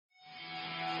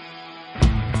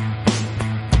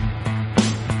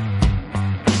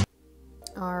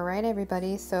right,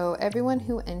 everybody, so everyone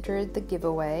who entered the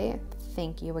giveaway,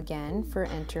 thank you again for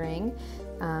entering.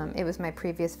 It was my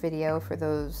previous video for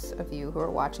those of you who are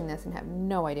watching this and have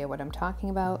no idea what I'm talking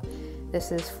about.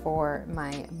 This is for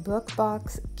my book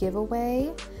box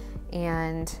giveaway,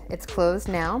 and it's closed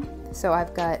now. So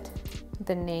I've got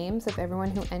the names of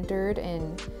everyone who entered,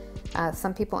 and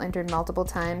some people entered multiple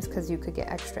times because you could get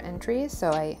extra entries, so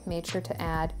I made sure to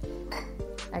add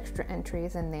extra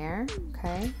entries in there.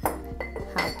 Okay,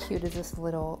 how cute is this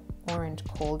little orange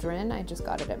cauldron? I just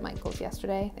got it at Michael's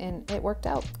yesterday and it worked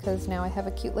out because now I have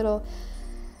a cute little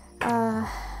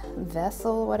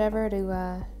vessel, whatever,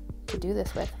 to do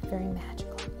this with. Very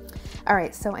magical. All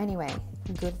right, so anyway,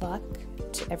 good luck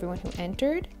to everyone who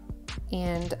entered,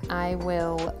 and I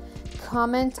will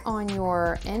comment on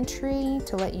your entry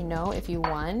to let you know if you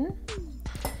won.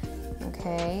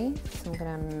 Okay, so I'm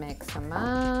gonna mix them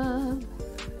up.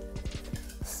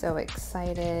 So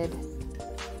excited.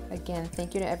 Again,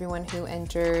 thank you to everyone who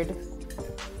entered.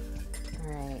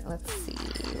 All right, let's see.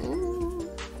 Ooh.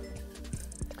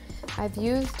 I've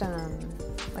used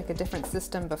like a different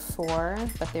system before,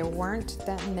 but there weren't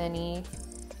that many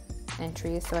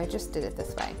entries, so I just did it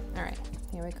this way. All right,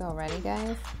 here we go. Ready,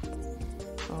 guys?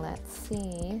 Let's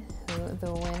see who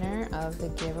the winner of the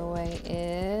giveaway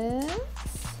is.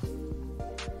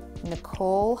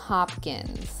 Nicole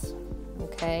Hopkins.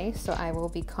 Okay, so I will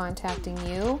be contacting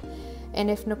you, and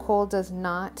if Nicole does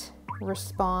not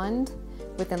respond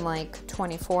within like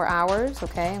 24 hours,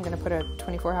 okay, I'm gonna put a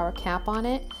 24-hour cap on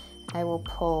it, I will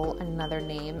pull another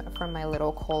name from my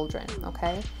little cauldron.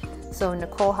 Okay, so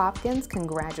Nicole Hopkins,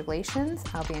 congratulations.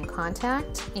 I'll be in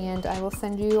contact and I will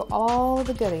send you all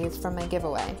the goodies from my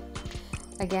giveaway.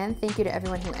 Again, thank you to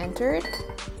everyone who entered,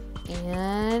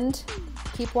 and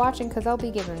keep watching because I'll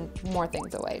be giving more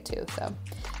things away too. So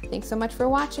thanks so much for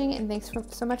watching, and thanks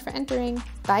so much for entering.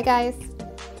 Bye, guys.